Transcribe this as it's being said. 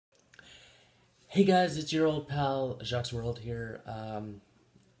Hey guys, it's your old pal Jacques World here.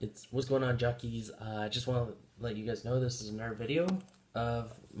 It's what's going on, jockeys. I just want to let you guys know this is another video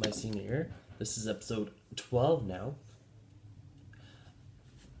of my senior year. This is episode 12 now.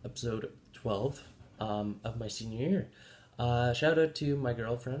 Episode 12 of my senior year. Shout out to my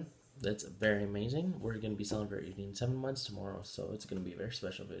girlfriend. That's very amazing. We're going to be celebrating 7 months tomorrow, so it's going to be a very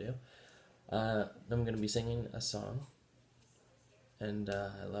special video. I'm going to be singing a song, and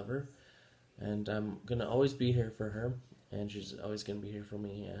I love her. And I'm gonna always be here for her, and she's always gonna be here for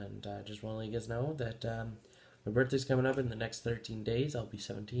me. And I just want to let you guys know that my birthday's coming up in the next 13 days. I'll be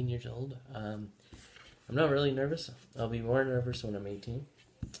 17 years old. I'm not really nervous. I'll be more nervous when I'm 18,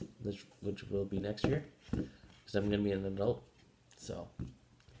 which will be next year, because I'm gonna be an adult. So,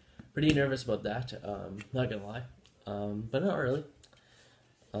 pretty nervous about that. Not gonna lie, but not really.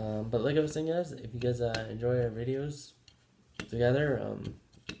 But like I was saying, guys, if you guys enjoy our videos together,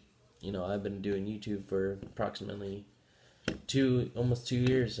 I've been doing YouTube for approximately almost 2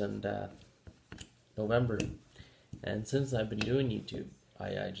 years, and November. And since I've been doing YouTube,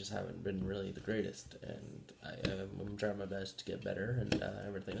 I just haven't been really the greatest, and I'm trying my best to get better and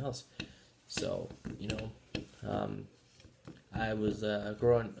everything else. So, I was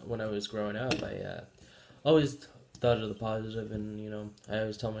when I was growing up, I always thought of the positive, and I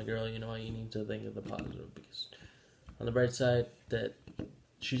always tell my girl, you need to think of the positive, because on the bright side, that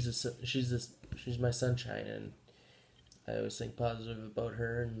she's my sunshine, and I always think positive about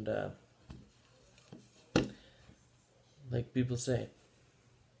her. And like people say,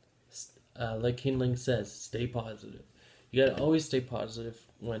 like Kindling says, stay positive. You gotta always stay positive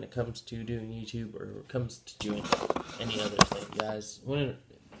when it comes to doing YouTube, or it comes to doing any other thing, guys. One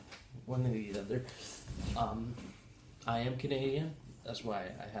or the other. I am Canadian. That's why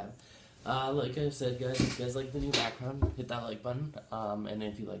I have. Like I said, guys, if you guys like the new background, hit that like button. And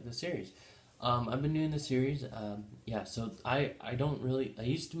if you like the series, I've been doing this series. So I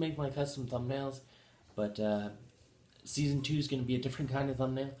used to make my custom thumbnails, but season 2 is going to be a different kind of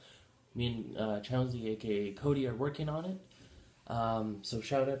thumbnail. Me and Chelsea, aka Cody, are working on it. So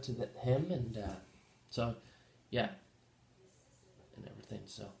shout out to him, and and everything.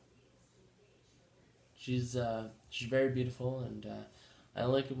 So she's very beautiful, and I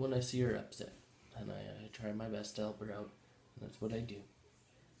like it when I see her upset, and I try my best to help her out. And that's what I do.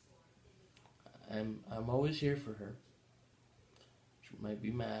 I'm always here for her. She might be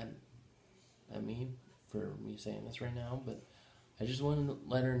mad at me for me saying this right now, but I just want to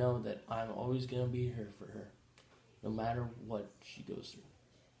let her know that I'm always gonna be here for her, no matter what she goes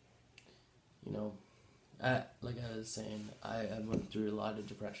through. Like I was saying, I went through a lot of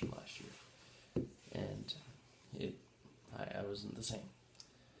depression last year, and I wasn't the same.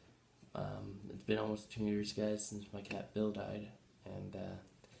 It's been almost 2 years, guys, since my cat Bill died, and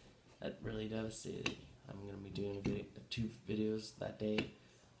that really devastated me. I'm going to be doing 2 videos that day,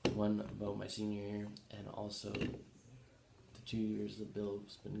 one about my senior year, and also the 2 years that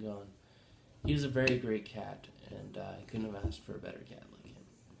Bill's been gone. He was a very great cat, and I couldn't have asked for a better cat like him.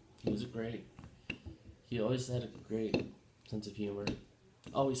 He was great. He always had a great sense of humor,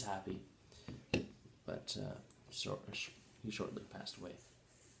 always happy, but he shortly passed away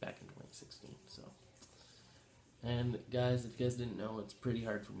back in 2016. So, and guys, if you guys didn't know, it's pretty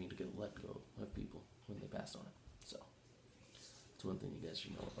hard for me to let go of people when they pass on. So it's one thing you guys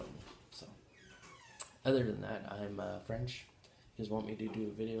should know about me. So other than that, I'm French. If you guys want me to do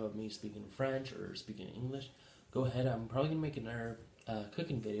a video of me speaking French or speaking English, go ahead. I'm probably gonna make another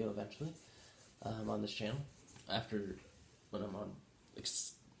cooking video eventually on this channel after when I'm on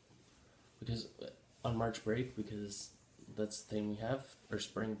because on March break, because that's the thing we have, or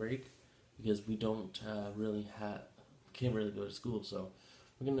spring break, because we don't can't really go to school, so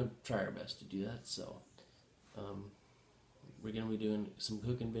we're gonna try our best to do that. So we're gonna be doing some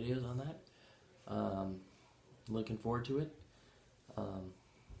cooking videos on that. Looking forward to it.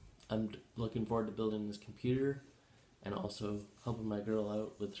 I'm looking forward to building this computer, and also helping my girl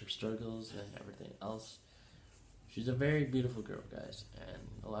out with her struggles and everything else. She's a very beautiful girl, guys, and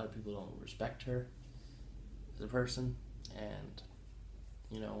a lot of people don't respect her as a person. And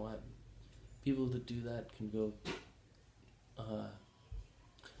you know what? People that do that can go, I'm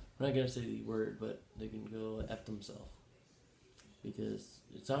not gonna say the word, but they can go F themselves. Because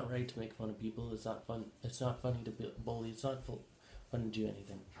it's not right to make fun of people. It's not fun. It's not funny to bully. It's not fun to do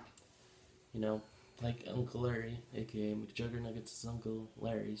anything. Like Uncle Larry, aka McJuggernuggets' Uncle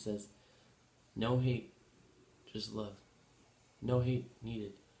Larry, says, no hate, just love. No hate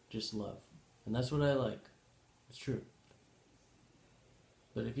needed, just love. And that's what I like. It's true.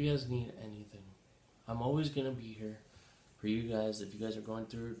 But if you guys need anything, I'm always going to be here for you guys, if you guys are going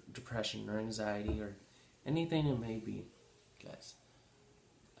through depression or anxiety or anything it may be, guys.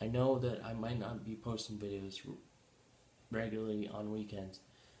 I know that I might not be posting videos regularly on weekends,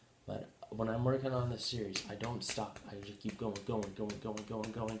 but when I'm working on this series, I don't stop. I just keep going.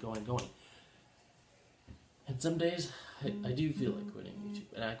 And some days, I do feel like quitting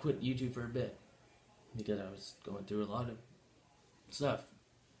YouTube. And I quit YouTube for a bit because I was going through a lot of stuff.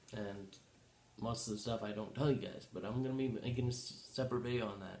 And most of the stuff I don't tell you guys, but I'm going to be making a separate video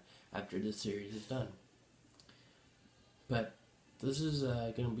on that after this series is done. But this is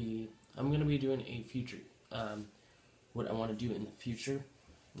going to be, I'm going to be doing a future, what I want to do in the future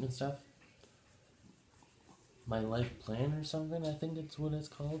and stuff. My life plan or something, I think that's what it's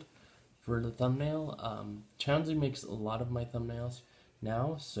called for the thumbnail. Chauncey makes a lot of my thumbnails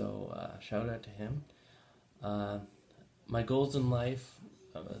now, so shout out to him. My goals in life,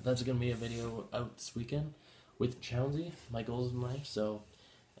 that's going to be a video out this weekend with Chauncey, my goals in life, so,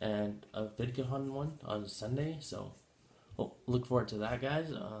 and a VidCon one on Sunday, so look forward to that,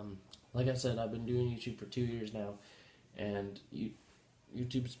 guys. Like I said, I've been doing YouTube for 2 years now, and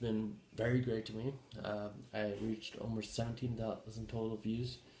YouTube's been very great to me. I reached almost 17,000 total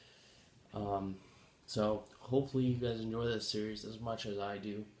views. So hopefully you guys enjoy this series as much as I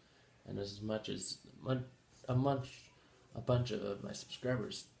do, and as much as a bunch of my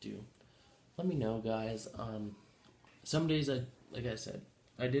subscribers do. Let me know, guys. Some days like I said,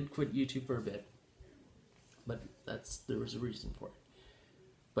 I did quit YouTube for a bit, but there was a reason for it.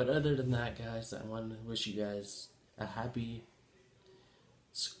 But other than that, guys, I want to wish you guys a happy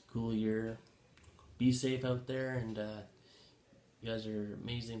school year. Be safe out there, and you guys are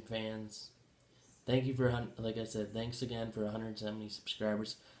amazing fans. Thank you for, like I said, thanks again for 170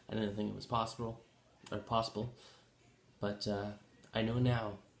 subscribers. I didn't think it was possible, but I know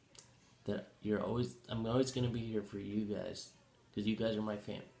now that I'm always going to be here for you guys, because you guys are my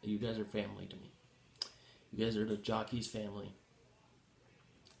you guys are family to me. You guys are the Jockeys family.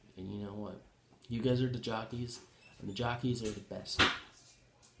 And you know what? You guys are the Jockeys, and the Jockeys are the best.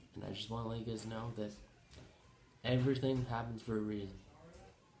 And I just want to let you guys know that everything happens for a reason.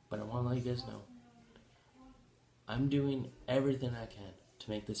 But I want to let you guys know, I'm doing everything I can to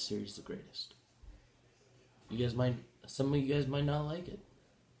make this series the greatest. Some of you guys might not like it,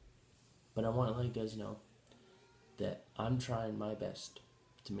 but I want to let you guys know that I'm trying my best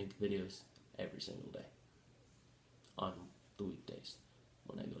to make videos every single day on the weekdays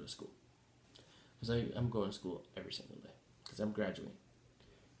when I go to school. Because I'm going to school every single day, because I'm graduating,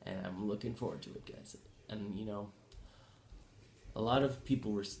 and I'm looking forward to it, guys. And you know, a lot of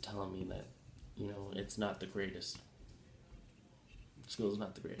people were telling me that, you know, it's not the greatest. School's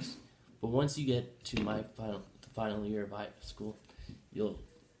not the greatest. But once you get to the final year of high school, you'll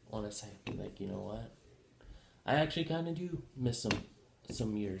want to say, like, you know what? I actually kind of do miss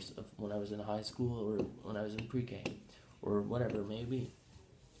some years of when I was in high school or when I was in pre-K or whatever it may be.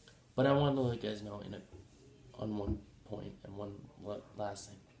 But I want to let you guys know on one point and one last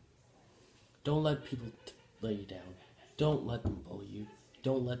thing. Don't let people lay you down. Don't let them bully you.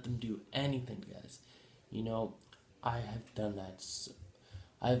 Don't let them do anything, guys. You know, I have done that.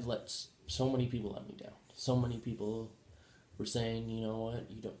 I've let so many people let me down. So many people were saying, you know what,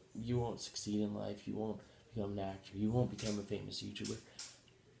 you won't succeed in life. You won't become an actor. You won't become a famous YouTuber.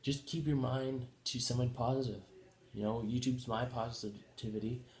 Just keep your mind to something positive. You know, YouTube's my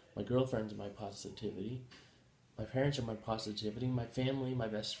positivity. My girlfriend's my positivity. My parents are my positivity. My family, my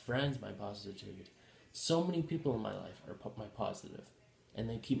best friends, my positivity. So many people in my life are my positive, and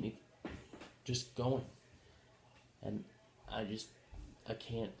they keep me just going. And I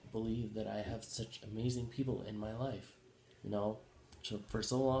can't believe that I have such amazing people in my life. You know, so for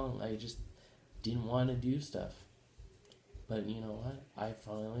so long I just didn't want to do stuff. But you know what? I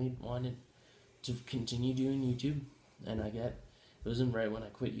finally wanted to continue doing YouTube, and it wasn't right when I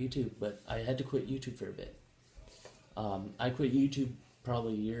quit YouTube, but I had to quit YouTube for a bit. I quit YouTube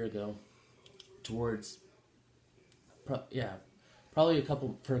probably a year ago, probably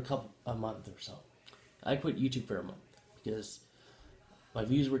a month or so. I quit YouTube for a month because my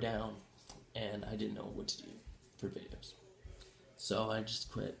views were down and I didn't know what to do for videos. So I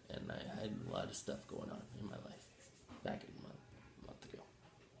just quit, and I had a lot of stuff going on in my life back a month ago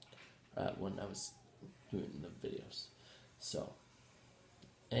when I was doing the videos. So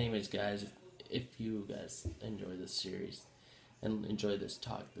anyways, guys, if you guys enjoy this series and enjoy this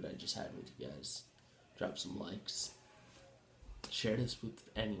talk that I just had with you guys, drop some likes, share this with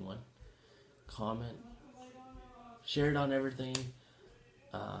anyone, comment, share it on everything,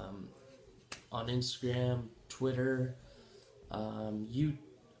 on Instagram, Twitter,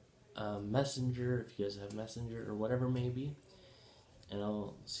 Messenger, if you guys have Messenger or whatever it may be. And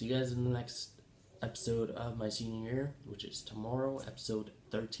I'll see you guys in the next episode of my senior year, which is tomorrow, episode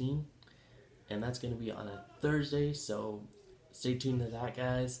 13. And that's going to be on a Thursday, so stay tuned to that,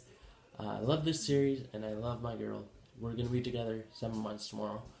 guys. I love this series, and I love my girl. We're going to be together 7 months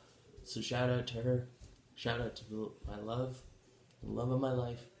tomorrow. So shout out to her. Shout out to my love, the love of my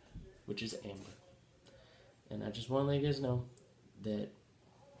life, which is Amber. And I just want to let you guys know that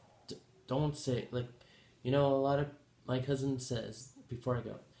don't say, like, you know, a lot of my cousin says, before I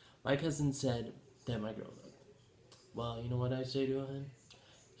go, my cousin said that my girl's ugly. Well, you know what I say to him?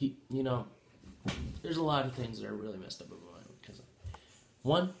 There's a lot of things that are really messed up about my cousin.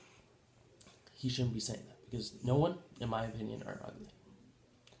 One, he shouldn't be saying that, because no one, in my opinion, are ugly.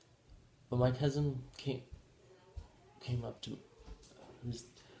 But my cousin came up to me.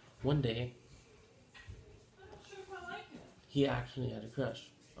 One day, he actually had a crush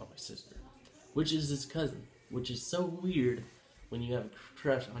on my sister, which is his cousin, which is so weird when you have a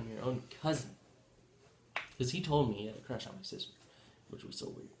crush on your own cousin. Because he told me he had a crush on my sister, which was so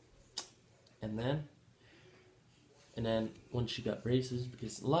weird. And then when she got braces,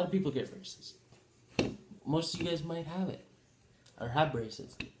 because a lot of people get braces. Most of you guys might have it, or have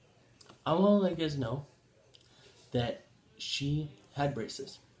braces. I want to let you guys know that she had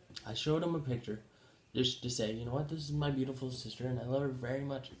braces. I showed him a picture just to say, you know what, this is my beautiful sister and I love her very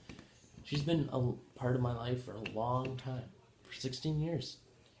much. She's been a part of my life for a long time, for 16 years,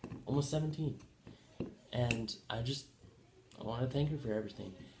 almost 17. And I want to thank her for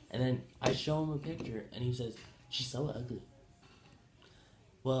everything. And then I show him a picture and he says, she's so ugly.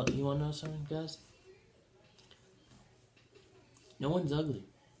 Well, you want to know something, guys? No one's ugly.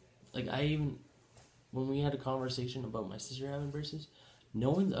 Like, when we had a conversation about my sister having braces, no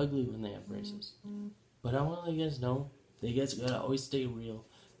one's ugly when they have braces. But I want to let you guys know that you guys gotta always stay real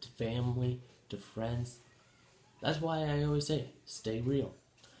to family, to friends. That's why I always say, stay real.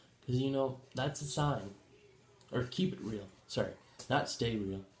 Because, that's a sign. Or keep it real. Sorry, not stay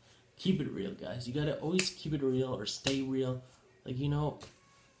real. Keep it real, guys. You gotta always keep it real or stay real. Like, your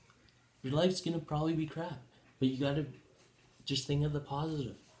life's gonna probably be crap. But you gotta just think of the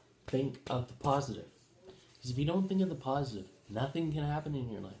positive. Think of the positive. Because if you don't think of the positive, nothing can happen in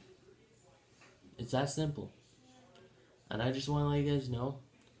your life. It's that simple. And I just want to let you guys know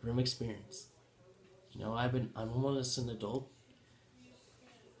from experience. I'm almost an adult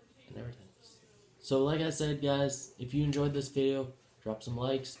and everything. So like I said, guys, if you enjoyed this video, drop some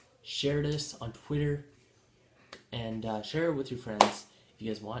likes, share this on Twitter, and share it with your friends if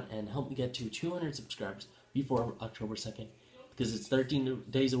you guys want, and help me get to 200 subscribers before October 2nd. Because it's 13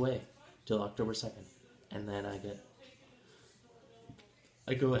 days away till October 2nd. And then I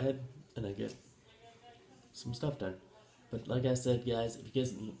go ahead and I get some stuff done. But like I said, guys, if you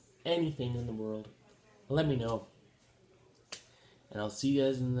guys need anything in the world, let me know. And I'll see you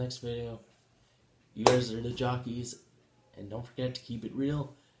guys in the next video. You guys are the jockeys. And don't forget to keep it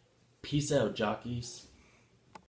real. Peace out, jockeys.